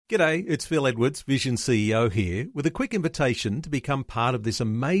G'day, it's Phil Edwards, Vision CEO here, with a quick invitation to become part of this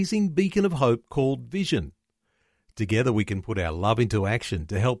amazing beacon of hope called Vision. Together we can put our love into action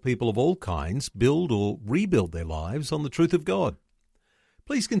to help people of all kinds build or rebuild their lives on the truth of God.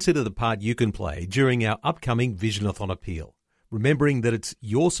 Please consider the part you can play during our upcoming Visionathon appeal, remembering that it's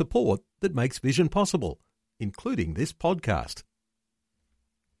your support that makes Vision possible, including this podcast.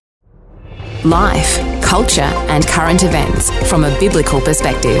 Life, culture and current events from a biblical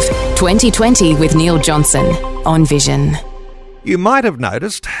perspective. 2020 with Neil Johnson on Vision. You might have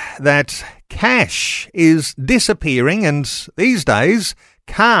noticed that cash is disappearing, and these days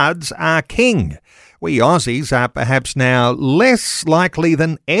cards are king. We Aussies are perhaps now less likely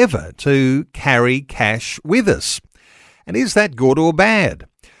than ever to carry cash with us. And is that good or bad?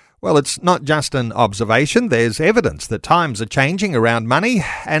 Well, it's not just an observation. There's evidence that times are changing around money.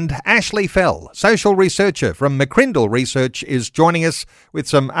 And Ashley Fell, social researcher from McCrindle Research, is joining us with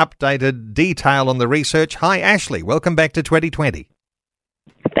some updated detail on the research. Hi, Ashley. Welcome back to 2020.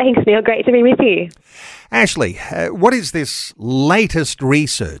 Thanks, Neil. Great to be with you. Ashley, what is this latest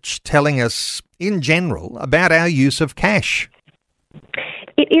research telling us in general about our use of cash?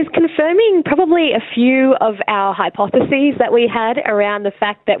 It is confirming probably a few of our hypotheses that we had around the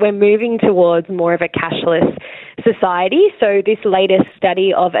fact that we're moving towards more of a cashless society. So this latest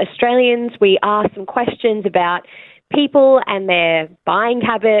study of Australians, we asked some questions about people and their buying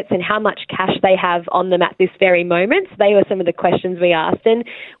habits and how much cash they have on them at this very moment. So they were some of the questions we asked. And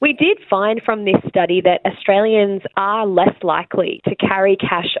we did find from this study that Australians are less likely to carry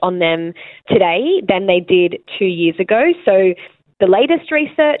cash on them today than they did 2 years ago. So the latest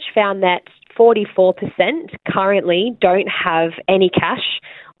research found that 44% currently don't have any cash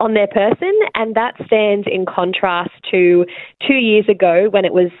on their person, and that stands in contrast to 2 years ago when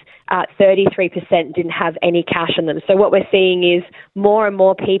it was 33% didn't have any cash on them. So what we're seeing is more and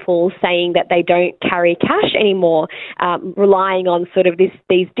more people saying that they don't carry cash anymore, relying on sort of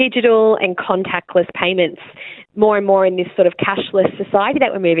these digital and contactless payments more and more in this sort of cashless society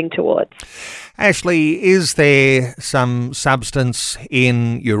that we're moving towards. Ashley, is there some substance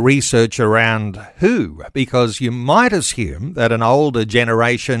in your research around who? Because you might assume that an older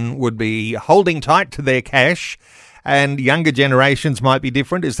generation would be holding tight to their cash and younger generations might be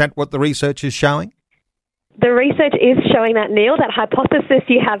different. Is that what the research is showing? The research is showing that, Neil. That hypothesis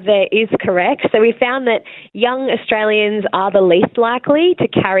you have there is correct. So we found that young Australians are the least likely to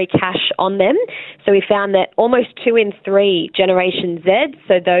carry cash on them. So we found that almost 2 in 3 Generation Z,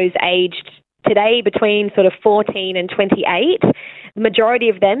 so those aged today between sort of 14 and 28, the majority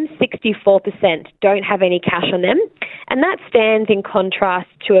of them, 64%, don't have any cash on them. And that stands in contrast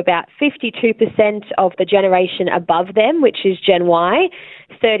to about 52% of the generation above them, which is Gen Y,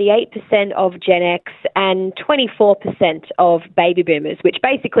 38% of Gen X, and 24% of baby boomers, which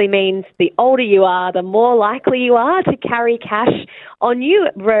basically means the older you are, the more likely you are to carry cash on you,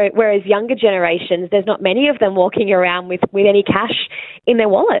 whereas younger generations, there's not many of them walking around with any cash in their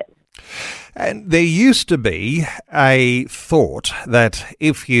wallet. And there used to be a thought that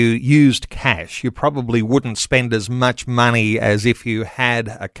if you used cash, you probably wouldn't spend as much money as if you had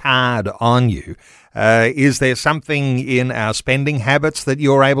a card on you. Is there something in our spending habits that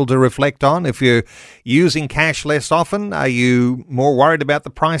you're able to reflect on? If you're using cash less often, are you more worried about the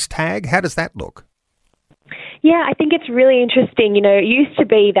price tag? How does that look? Yeah, I think it's really interesting. You know, it used to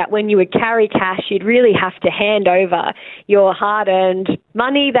be that when you would carry cash, you'd really have to hand over your hard-earned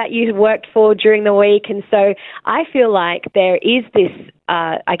money that you worked for during the week. And so I feel like there is this,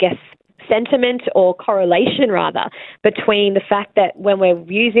 sentiment or correlation, rather, between the fact that when we're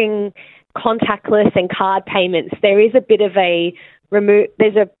using contactless and card payments, there is a bit of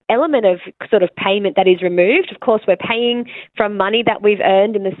there's an element of sort of payment that is removed. Of course, we're paying from money that we've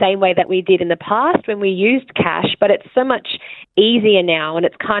earned in the same way that we did in the past when we used cash, but it's so much easier now and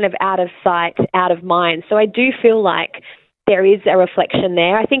it's kind of out of sight, out of mind. So I do feel like there is a reflection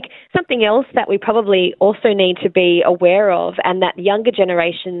there. I think something else that we probably also need to be aware of, and that younger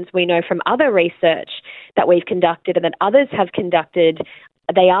generations, we know from other research that we've conducted and that others have conducted,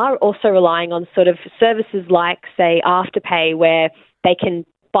 they are also relying on sort of services like, say, Afterpay, where they can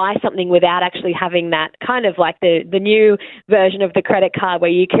buy something without actually having that, kind of like the new version of the credit card where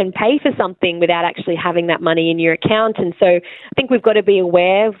you can pay for something without actually having that money in your account. And so I think we've got to be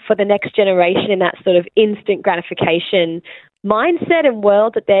aware for the next generation in that sort of instant gratification mindset and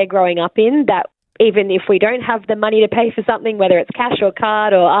world that they're growing up in, that even if we don't have the money to pay for something, whether it's cash or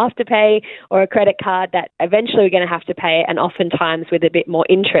card or Afterpay or a credit card, that eventually we're going to have to pay it, and oftentimes with a bit more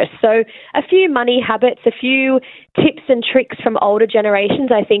interest. So a few money habits, a few tips and tricks from older generations,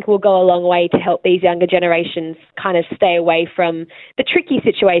 I think will go a long way to help these younger generations kind of stay away from the tricky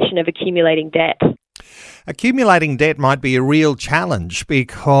situation of accumulating debt. Accumulating debt might be a real challenge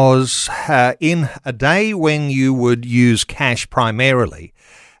because in a day when you would use cash primarily,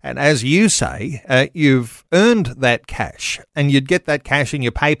 and as you say, you've earned that cash, and you'd get that cash in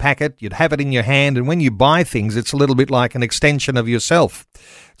your pay packet, you'd have it in your hand, and when you buy things, it's a little bit like an extension of yourself.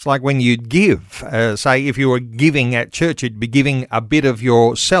 It's like when you give, say if you were giving at church, you'd be giving a bit of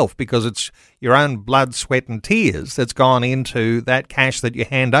yourself because it's your own blood, sweat and tears that's gone into that cash that you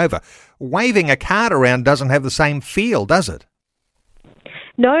hand over. Waving a card around doesn't have the same feel, does it?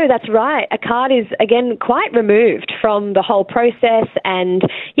 No, that's right. A card is, again, quite removed from the whole process, and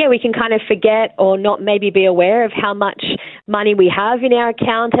we can kind of forget or not maybe be aware of how much money we have in our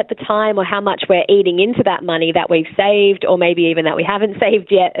account at the time, or how much we're eating into that money that we've saved, or maybe even that we haven't saved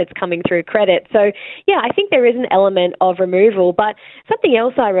yet, it's coming through credit. So, I think there is an element of removal, but something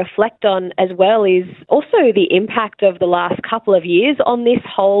else I reflect on as well is also the impact of the last couple of years on this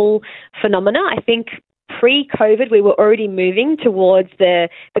whole phenomena. I think pre-COVID, we were already moving towards the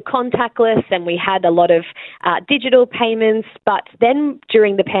contactless, and we had a lot of digital payments. But then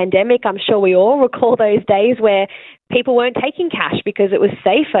during the pandemic, I'm sure we all recall those days where people weren't taking cash because it was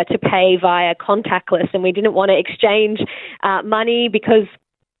safer to pay via contactless, and we didn't want to exchange money because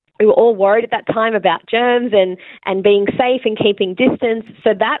we were all worried at that time about germs and being safe and keeping distance. So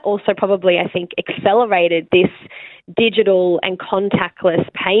that also probably, I think, accelerated this digital and contactless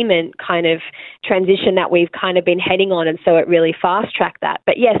payment kind of transition that we've kind of been heading on, and so it really fast-tracked that.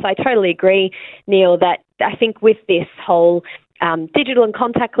 But yes, I totally agree, Neil, that I think with this whole digital and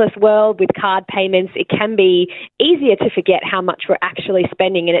contactless world with card payments, it can be easier to forget how much we're actually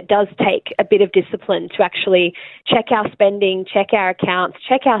spending, and it does take a bit of discipline to actually check our spending, check our accounts,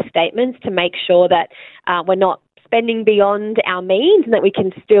 check our statements to make sure that we're not spending beyond our means, and that we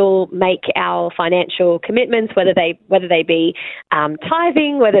can still make our financial commitments, whether they be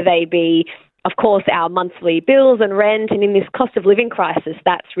tithing, whether they be, of course, our monthly bills and rent. And in this cost of living crisis,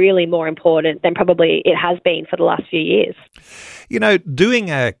 that's really more important than probably it has been for the last few years. You know,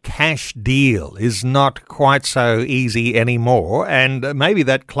 doing a cash deal is not quite so easy anymore, and maybe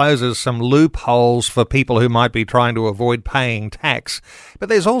that closes some loopholes for people who might be trying to avoid paying tax. But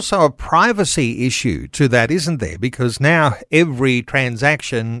there's also a privacy issue to that, isn't there? Because now every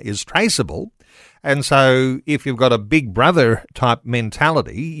transaction is traceable. And so if you've got a big brother type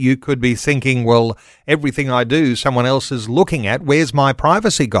mentality, you could be thinking, well, everything I do, someone else is looking at. Where's my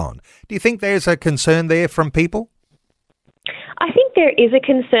privacy gone? Do you think there's a concern there from people? I think there is a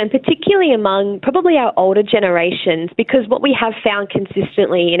concern, particularly among probably our older generations, because what we have found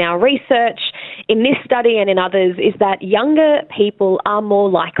consistently in our research, in this study and in others, is that younger people are more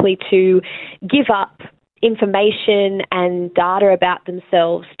likely to give up information and data about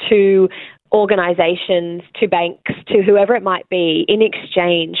themselves to organisations, to banks, to whoever it might be, in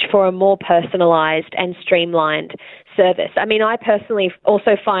exchange for a more personalised and streamlined service. I mean, I personally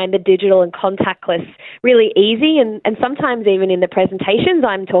also find the digital and contactless really easy, and sometimes even in the presentations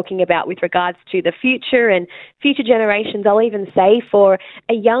I'm talking about with regards to the future and future generations, I'll even say for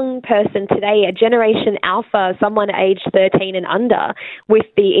a young person today, a generation alpha, someone aged 13 and under, with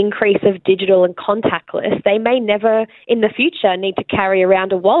the increase of digital and contactless, they may never in the future need to carry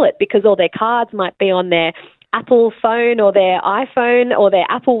around a wallet because all their cards might be on their Apple phone or their iPhone or their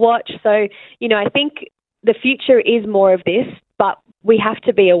Apple Watch. So, you know, I think the future is more of this, but we have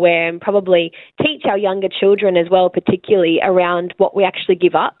to be aware and probably teach our younger children as well, particularly around what we actually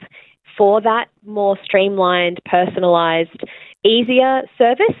give up for that more streamlined, personalised, easier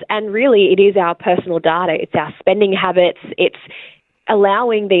service. And really, it is our personal data. It's our spending habits. It's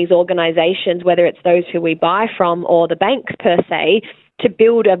allowing these organisations, whether it's those who we buy from or the banks per se, to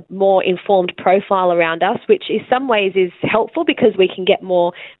build a more informed profile around us, which in some ways is helpful because we can get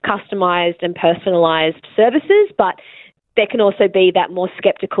more customised and personalised services, but there can also be that more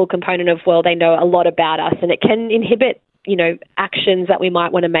sceptical component of, well, they know a lot about us, and it can inhibit, you know, actions that we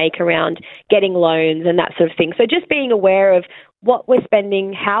might want to make around getting loans and that sort of thing. So just being aware of what we're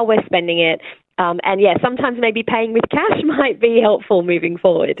spending, how we're spending it, And sometimes maybe paying with cash might be helpful moving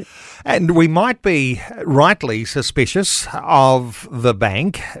forward. And we might be rightly suspicious of the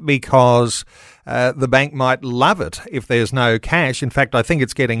bank because the bank might love it if there's no cash. In fact, I think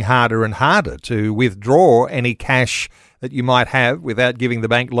it's getting harder and harder to withdraw any cash that you might have without giving the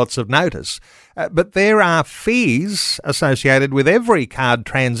bank lots of notice. But there are fees associated with every card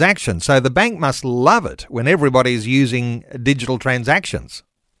transaction, so the bank must love it when everybody's using digital transactions.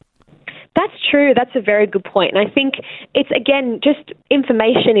 That's true. That's a very good point. And I think it's, again, just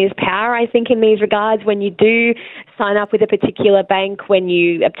information is power, I think, in these regards. When you do sign up with a particular bank, when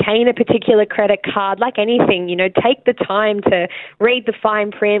you obtain a particular credit card, like anything, take the time to read the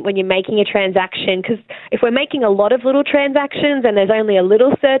fine print when you're making a transaction. Because if we're making a lot of little transactions and there's only a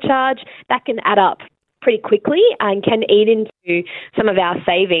little surcharge, that can add up pretty quickly and can eat into some of our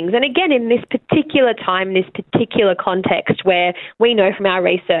savings. And again, in this particular time, this particular context where we know from our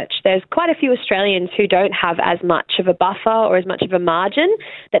research, there's quite a few Australians who don't have as much of a buffer or as much of a margin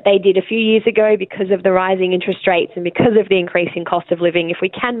that they did a few years ago because of the rising interest rates and because of the increasing cost of living. If we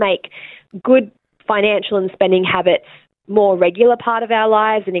can make good financial and spending habits more regular part of our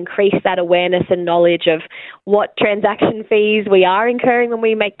lives and increase that awareness and knowledge of what transaction fees we are incurring when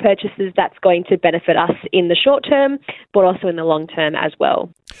we make purchases, that's going to benefit us in the short term, but also in the long term as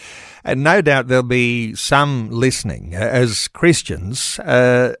well. And no doubt there'll be some listening as Christians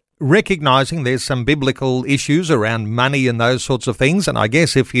recognising there's some biblical issues around money and those sorts of things. And I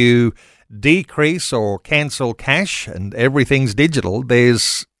guess if you decrease or cancel cash and everything's digital,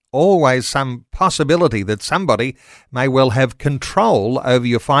 there's always some possibility that somebody may well have control over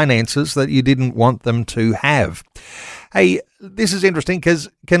your finances that you didn't want them to have. Hey, this is interesting because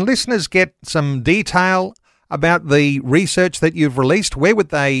can listeners get some detail about the research that you've released? Where would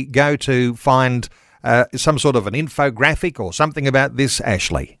they go to find some sort of an infographic or something about this,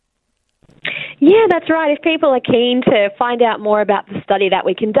 Ashley? Yeah, that's right. If people are keen to find out more about the study that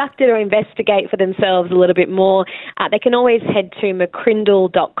we conducted or investigate for themselves a little bit more, they can always head to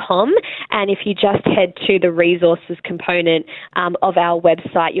McCrindle.com. And if you just head to the resources component of our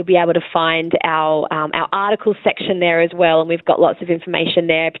website, you'll be able to find our articles section there as well. And we've got lots of information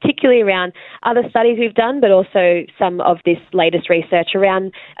there, particularly around other studies we've done, but also some of this latest research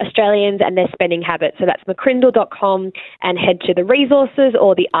around Australians and their spending habits. So that's McCrindle.com, and head to the resources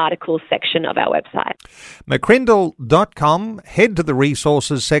or the articles section of our website. McCrindle.com, head to the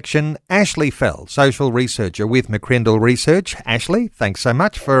resources section. Ashley Fell, social researcher with McCrindle Research. Ashley, thanks so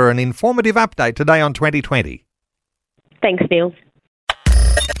much for an informative update today on 2020. Thanks, Neil.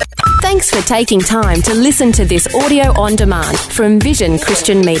 Thanks for taking time to listen to this audio on demand from Vision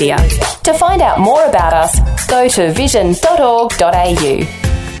Christian Media. To find out more about us, go to vision.org.au.